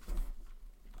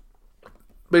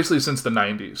the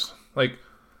 90s. Like,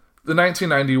 the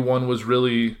 1991 was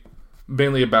really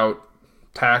mainly about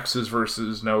taxes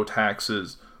versus no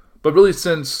taxes, but really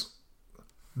since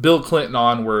Bill Clinton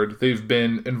onward, they've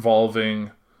been involving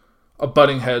a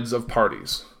butting heads of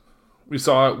parties. We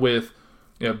saw it with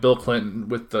Bill Clinton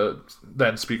with the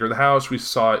then Speaker of the House. We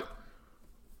saw it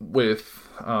with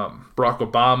Barack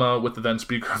Obama with the then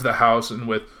Speaker of the House, and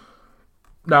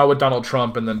now with Donald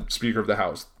Trump and then Speaker of the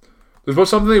House. There's both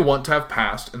something they want to have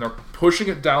passed, and they're pushing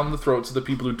it down the throats of the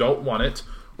people who don't want it,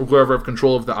 or whoever have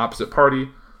control of the opposite party.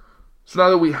 So now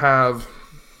that we have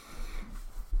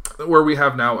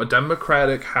now a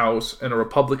Democratic House and a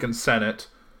Republican Senate,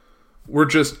 we're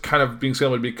just kind of being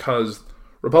scandalous because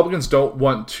Republicans don't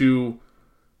want to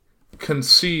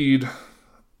concede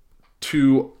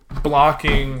to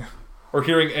blocking or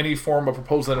hearing any form of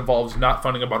proposal that involves not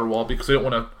funding a border wall because they don't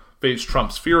want to face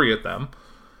Trump's fury at them.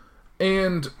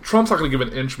 And Trump's not going to give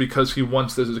an inch because he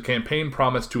wants this as a campaign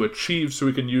promise to achieve so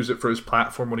he can use it for his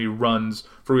platform when he runs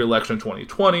for re-election in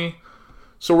 2020.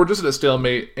 So we're just at a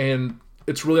stalemate, and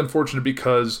it's really unfortunate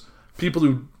because people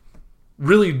who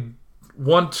really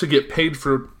want to get paid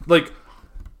for, like,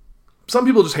 some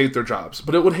people just hate their jobs,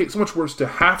 but it would hate so much worse to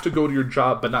have to go to your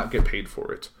job but not get paid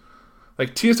for it.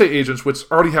 Like TSA agents, which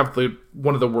already have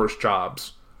one of the worst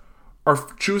jobs, are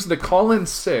choosing to call in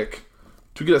sick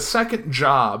to get a second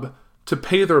job to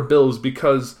pay their bills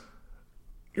because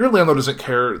your landlord doesn't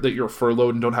care that you're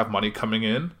furloughed and don't have money coming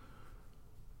in.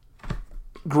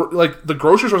 Like, the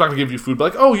grocery store's not going to give you food,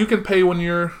 but like, oh, you can pay when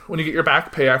you get your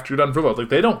back pay after you're done furloughed. Like,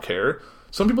 they don't care.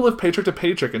 Some people live paycheck to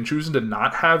paycheck, and choosing to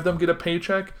not have them get a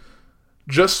paycheck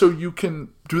just so you can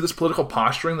do this political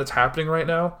posturing that's happening right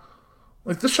now.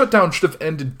 Like, this shutdown should have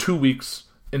ended 2 weeks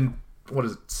in,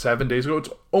 7 days ago? It's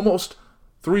almost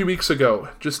 3 weeks ago.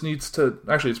 Just needs to,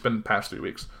 actually, it's been past 3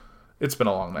 weeks. It's been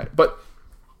a long night. But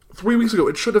 3 weeks ago,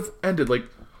 it should have ended. Like,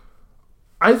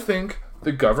 I think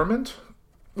the government,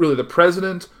 really the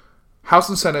president, House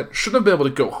and Senate, shouldn't have been able to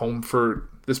go home for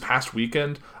this past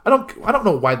weekend. I don't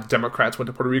know why the Democrats went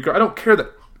to Puerto Rico. I don't care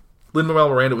that Lin-Manuel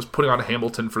Miranda was putting on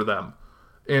Hamilton for them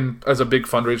and as a big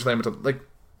fundraiser. Like,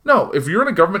 no, if you're in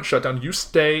a government shutdown, you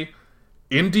stay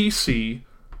in D.C.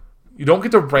 You don't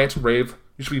get to rant and rave.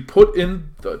 You should be put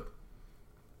in the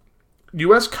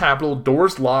U.S. Capitol,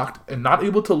 doors locked, and not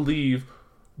able to leave,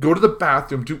 go to the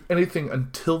bathroom, do anything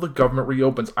until the government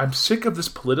reopens. I'm sick of this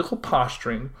political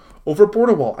posturing over a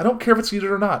border wall. I don't care if it's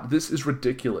needed or not. This is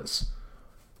ridiculous.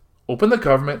 Open the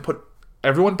government, put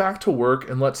everyone back to work,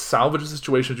 and let's salvage the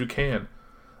situation as you can.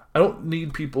 I don't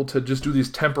need people to just do these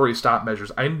temporary stop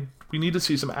measures. We need to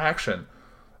see some action.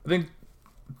 I think,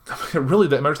 really,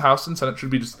 the members of the House and Senate should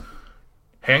be just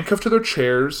handcuffed to their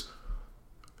chairs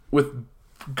with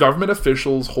government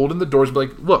officials holding the doors and be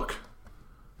like, look,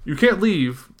 you can't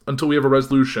leave until we have a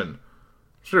resolution.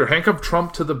 Sure, handcuff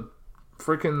Trump to the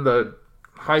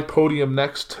high podium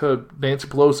next to Nancy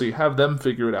Pelosi. Have them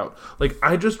figure it out. Like,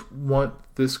 I just want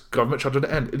this government shutdown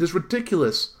to end. It is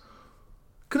ridiculous.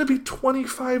 It's going to be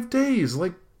 25 days.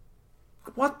 Like,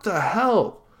 what the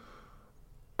hell?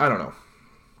 I don't know.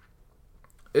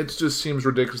 It just seems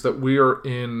ridiculous that we are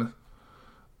in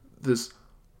this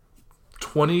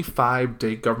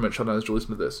 25-day government shutdown as you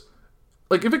listen to this.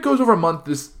 Like, if it goes over a month,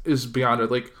 this is beyond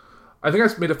it. Like, I think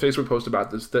I made a Facebook post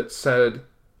about this that said,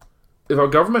 if a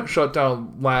government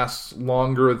shutdown lasts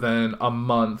longer than a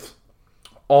month,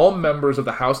 all members of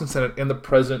the House and Senate and the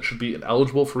President should be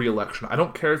ineligible for re-election. I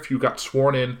don't care if you got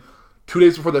sworn in 2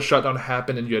 days before the shutdown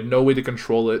happened and you had no way to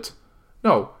control it.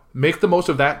 No, make the most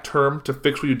of that term to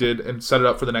fix what you did and set it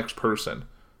up for the next person.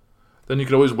 Then you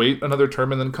could always wait another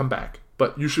term and then come back.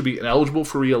 But you should be ineligible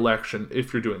for re-election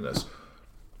if you're doing this.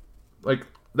 Like,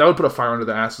 that would put a fire under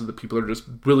the asses of the people that are just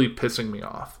really pissing me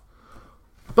off.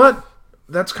 But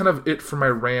that's kind of it for my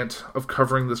rant of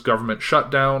covering this government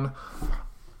shutdown.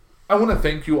 I want to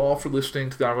thank you all for listening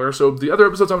to the hour. So the other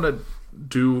episodes I'm going to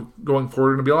do going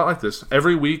forward are going to be a lot like this.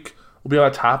 Every week will be on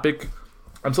a topic.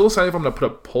 I'm still deciding if I'm going to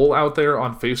put a poll out there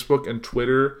on Facebook and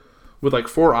Twitter with like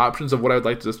 4 options of what I'd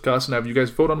like to discuss and have you guys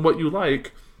vote on what you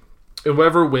like. And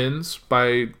whoever wins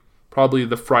by probably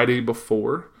the Friday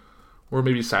before, or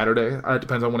maybe Saturday, it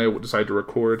depends on when I decide to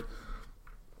record,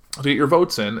 to get your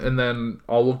votes in, and then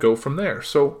all will go from there.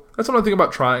 So that's what I'm thinking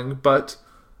about trying, but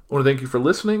I want to thank you for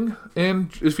listening,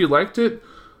 and if you liked it,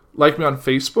 like me on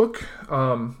Facebook,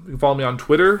 you can follow me on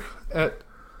Twitter at,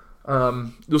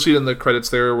 you'll see it in the credits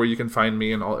there where you can find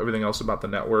me and everything else about the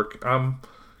network. I'm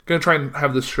going to try and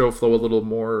have this show flow a little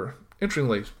more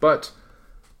interestingly, but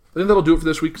I think that'll do it for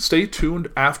this week. Stay tuned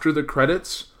after the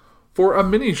credits for a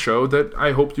mini show that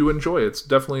I hope you enjoy. It's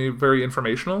definitely very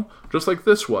informational, just like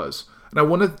this was. And I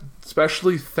want to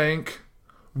especially thank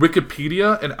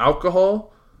Wikipedia and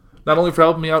alcohol, not only for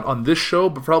helping me out on this show,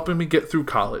 but for helping me get through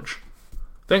college.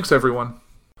 Thanks, everyone.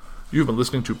 You've been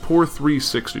listening to Pour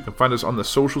 360. You can find us on the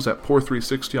socials at Pour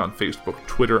 360 on Facebook,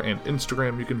 Twitter, and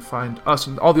Instagram. You can find us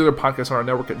and all the other podcasts on our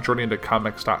network at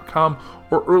JourneyIntoComics.com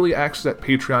or early access at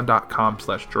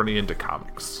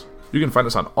Patreon.com/JourneyIntoComics. You can find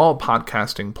us on all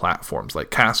podcasting platforms like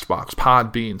CastBox,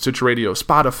 Podbean, Stitcher Radio,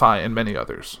 Spotify, and many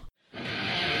others.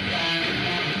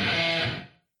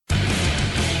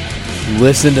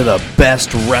 Listen to the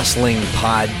best wrestling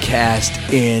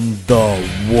podcast in the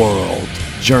world.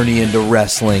 Journey into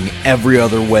Wrestling every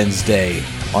other Wednesday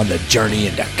on the Journey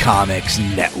into Comics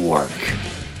Network.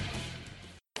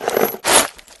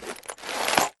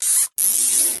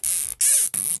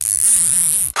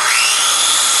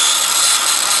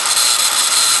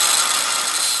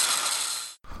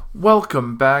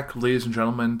 Welcome back, ladies and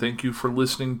gentlemen. Thank you for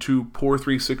listening to Pour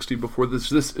 360 before this.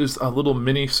 This is a little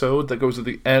mini-sode that goes at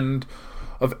the end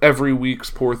of every week's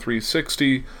Pour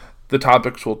 360. The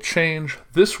topics will change.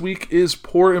 This week is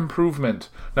Pour Improvement.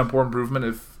 Now, Pour Improvement,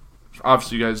 if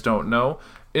obviously you guys don't know,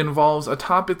 involves a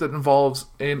topic that involves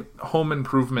a home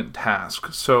improvement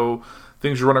task. So,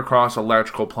 things you run across,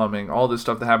 electrical, plumbing, all this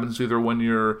stuff that happens either when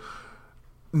you're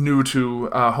new to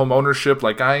home ownership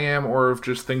like I am, or if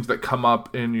just things that come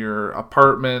up in your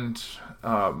apartment,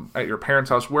 at your parents'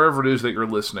 house, wherever it is that you're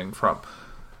listening from.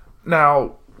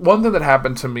 Now, one thing that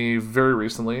happened to me very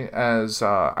recently, as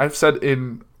I've said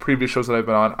in previous shows that I've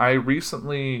been on, I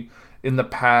recently, in the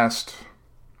past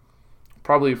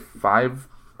probably 5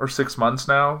 or 6 months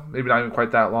now, maybe not even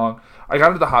quite that long, I got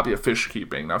into the hobby of fish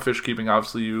keeping. Now, fish keeping,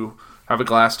 obviously, you have a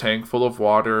glass tank full of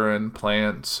water and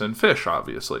plants and fish,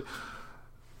 obviously.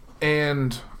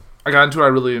 And I got into it. I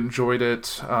really enjoyed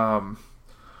it.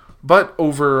 But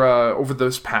over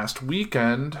this past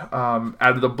weekend, out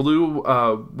of the blue,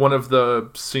 one of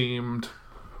the seamed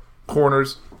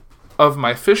corners of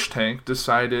my fish tank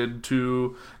decided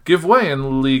to give way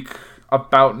and leak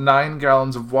about 9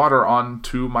 gallons of water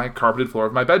onto my carpeted floor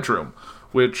of my bedroom,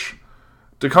 which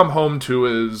to come home to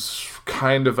is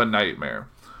kind of a nightmare.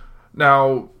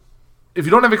 Now, if you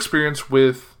don't have experience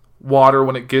with water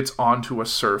when it gets onto a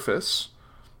surface,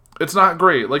 it's not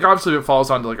great. Like, obviously, if it falls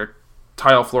onto like a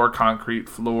tile floor, concrete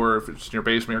floor, if it's in your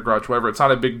basement or garage, whatever, it's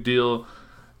not a big deal.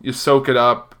 You soak it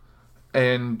up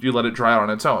and you let it dry out on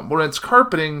its own. But when it's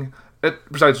carpeting, it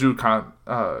presents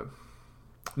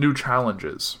new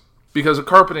challenges. Because with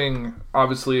carpeting,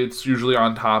 obviously, it's usually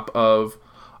on top of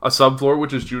a subfloor,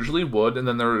 which is usually wood, and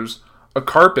then there's a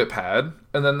carpet pad,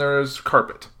 and then there's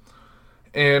carpet.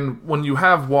 And when you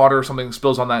have water, something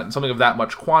spills on that, and something of that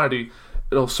much quantity,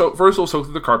 it'll soak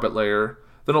through the carpet layer,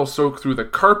 then it'll soak through the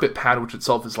carpet pad, which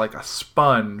itself is like a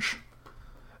sponge,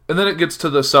 and then it gets to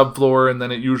the subfloor, and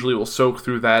then it usually will soak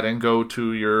through that and go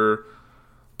to your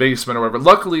basement or whatever.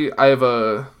 Luckily, I have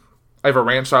a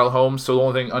ranch-style home, so the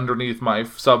only thing underneath my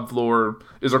subfloor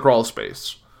is a crawl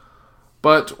space.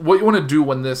 But what you want to do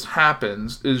when this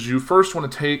happens is you first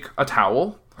want to take a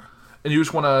towel, and you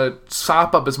just want to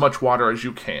sop up as much water as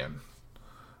you can.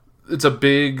 It's a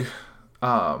big,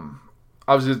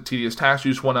 obviously a tedious task.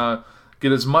 You just want to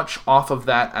get as much off of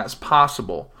that as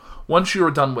possible. Once you are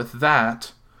done with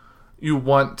that, you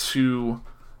want to,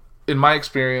 in my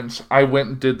experience, I went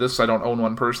and did this, I don't own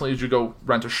one personally, is you go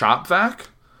rent a shop vac,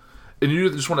 and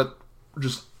you just want to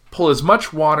just pull as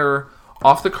much water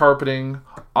off the carpeting,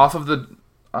 off of the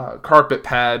carpet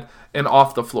pad, and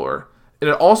off the floor. And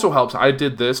it also helps, I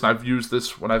did this, and I've used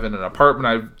this when I've been in an apartment,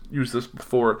 I've used this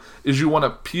before, is you want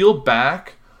to peel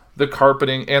back the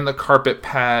carpeting and the carpet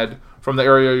pad from the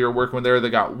area you're working with there that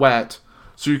got wet,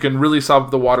 so you can really soak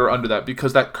the water under that,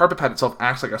 because that carpet pad itself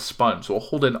acts like a sponge, so it'll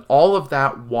hold in all of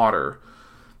that water,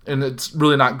 and it's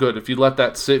really not good. If you let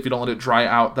that sit, if you don't let it dry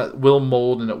out, that will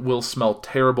mold, and it will smell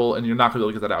terrible, and you're not going to be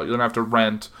able to get that out. You're going to have to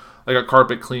rent like a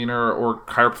carpet cleaner or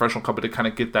hire a professional company to kind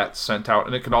of get that sent out.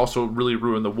 And it can also really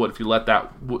ruin the wood if you let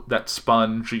that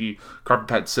spongy carpet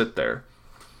pad sit there.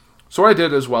 So I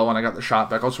did as well when I got the shop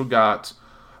vac. I also got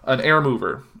an air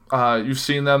mover. You've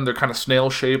seen them. They're kind of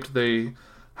snail-shaped. They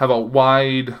have a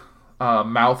wide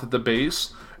mouth at the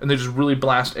base, and they just really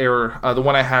blast air. The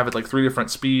one I have at like 3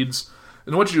 different speeds.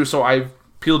 And what you do, so I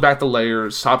peeled back the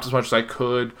layers, sopped as much as I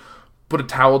could, put a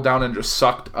towel down and just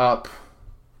sucked up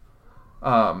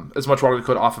as much water as I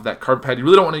could off of that carpet pad. You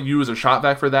really don't want to use a shop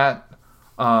vac for that,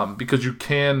 because you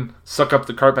can suck up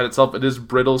the carpet pad itself. It is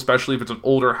brittle, especially if it's an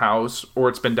older house or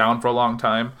it's been down for a long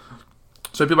time.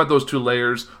 So I peeled back those 2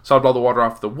 layers, sopped all the water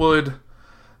off the wood.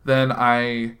 Then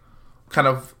I kind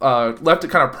of left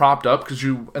it kind of propped up,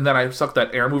 and then I sucked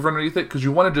that air mover underneath it, because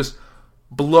you want to just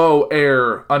blow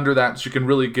air under that so you can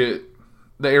really get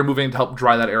the air moving to help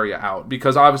dry that area out.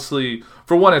 Because obviously,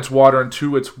 for one, it's water, and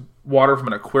 2, it's water from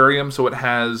an aquarium, so it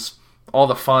has all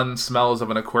the fun smells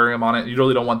of an aquarium on it. You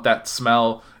really don't want that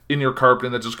smell in your carpet,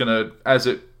 and that's just going to, as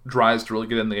it dries, to really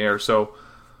get in the air. So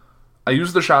I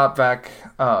used the shop vac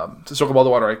to soak up all the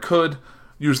water I could,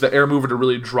 used the air mover to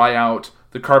really dry out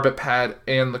the carpet pad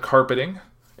and the carpeting,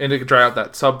 and it could dry out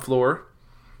that subfloor.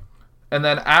 And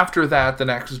then after that, the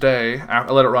next day, I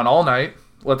let it run all night,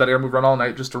 let that air mover run all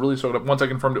night just to really soak it up. Once I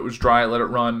confirmed it was dry, I let it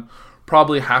run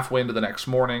probably halfway into the next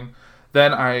morning.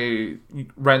 Then I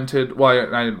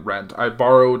I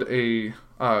borrowed a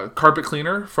carpet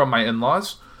cleaner from my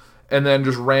in-laws, and then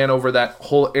just ran over that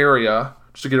whole area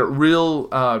just to get it real,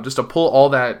 just to pull all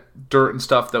that dirt and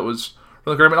stuff that was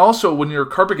really great. And also, when your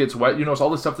carpet gets wet, you notice all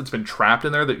the stuff that's been trapped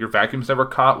in there that your vacuum's never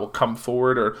caught will come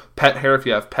forward, or pet hair if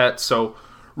you have pets. So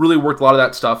really worked a lot of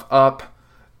that stuff up.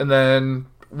 And then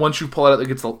once you pull it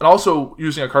out, and also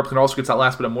using a carpet cleaner also gets that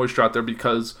last bit of moisture out there,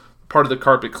 because part of the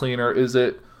carpet cleaner is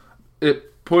it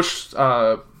puts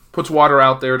water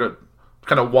out there to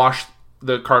kind of wash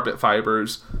the carpet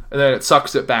fibers, and then it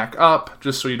sucks it back up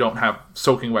just so you don't have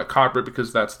soaking wet carpet,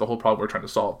 because that's the whole problem we're trying to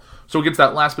solve. So it gets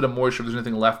that last bit of moisture if there's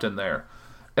anything left in there.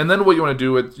 And then what you want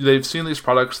to do, they've seen these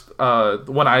products, the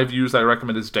one I've used that I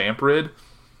recommend is Damp Rid.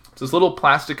 It's this little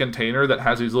plastic container that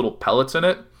has these little pellets in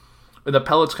it, and the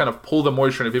pellets kind of pull the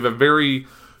moisture. And if you have a very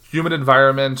humid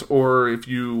environment, or if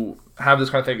you have this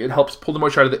kind of thing, it helps pull the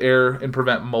moisture out of the air and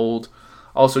prevent mold.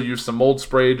 Also use some mold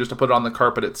spray just to put it on the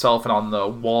carpet itself and on the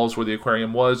walls where the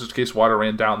aquarium was, just in case water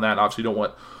ran down that. Obviously, you don't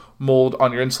want mold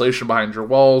on your insulation behind your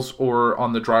walls or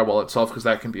on the drywall itself, because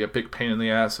that can be a big pain in the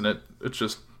ass, and it's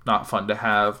just not fun to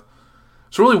have.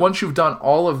 So really, once you've done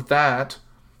all of that,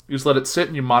 you just let it sit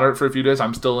and you monitor it for a few days.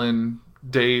 I'm still in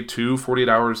day 2, 48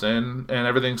 hours in, and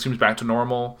everything seems back to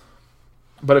normal.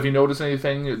 But if you notice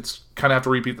anything, it's kind of have to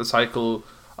repeat the cycle.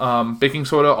 Baking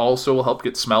soda also will help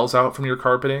get smells out from your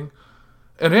carpeting.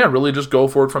 And yeah, really just go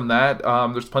for it from that.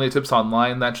 There's plenty of tips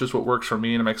online. That's just what works for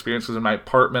me and my experiences in my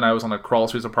apartment. I was on a crawl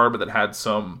space apartment that had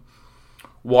some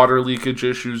water leakage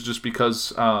issues just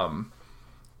because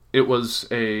it was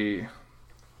a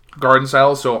garden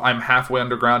style. So I'm halfway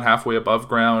underground, halfway above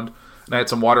ground. And I had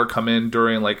some water come in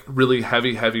during like really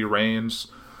heavy rains.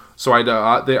 So I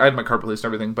had my carpet placed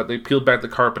and everything, but they peeled back the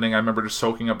carpeting. I remember just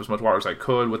soaking up as much water as I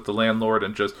could with the landlord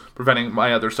and just preventing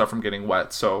my other stuff from getting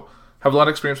wet. So have a lot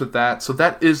of experience with that. So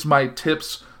that is my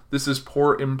tips. This is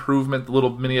Pour Improvement, the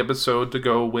little mini episode to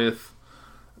go with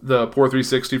the Pour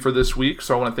 360 for this week.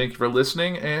 So I want to thank you for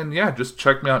listening. And yeah, just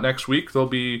check me out next week. There'll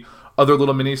be other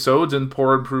little mini-sodes, and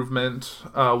Pour Improvement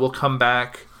will come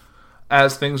back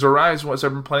as things arise once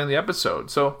I've been playing the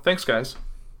episode. So thanks, guys.